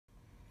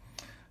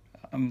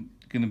I'm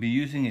going to be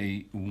using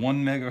a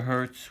 1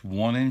 megahertz,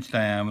 1-inch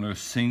diameter,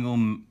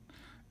 single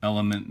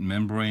element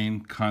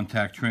membrane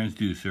contact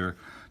transducer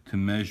to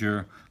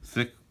measure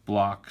thick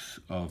blocks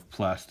of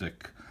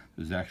plastic.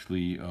 There's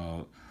actually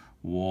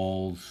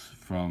walls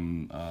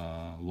from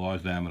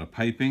large diameter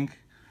piping.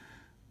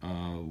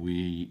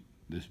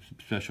 This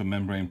special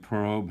membrane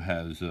probe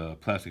has a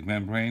plastic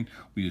membrane.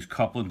 We use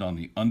couplant on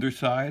the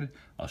underside.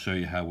 I'll show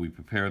you how we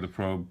prepare the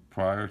probe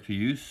prior to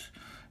use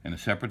in a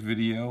separate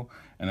video.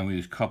 And then we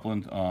use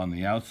couplant on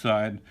the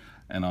outside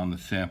and on the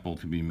sample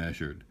to be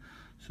measured.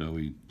 So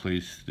we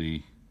place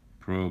the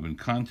probe in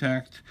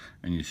contact,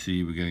 and you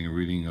see we're getting a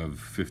reading of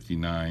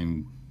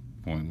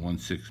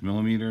 59.16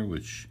 millimeter,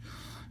 which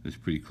is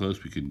pretty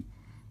close. We could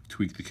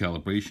tweak the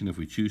calibration if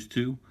we choose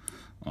to.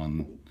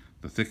 On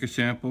the thicker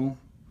sample,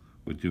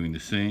 we're doing the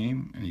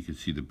same, and you can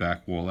see the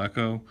back wall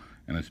echo,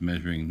 and it's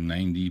measuring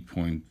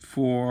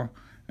 90.4,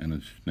 and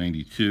it's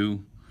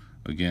 92.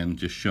 Again,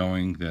 just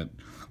showing that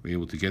we're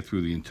able to get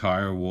through the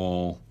entire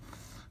wall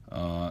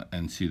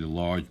and see the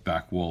large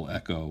back wall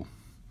echo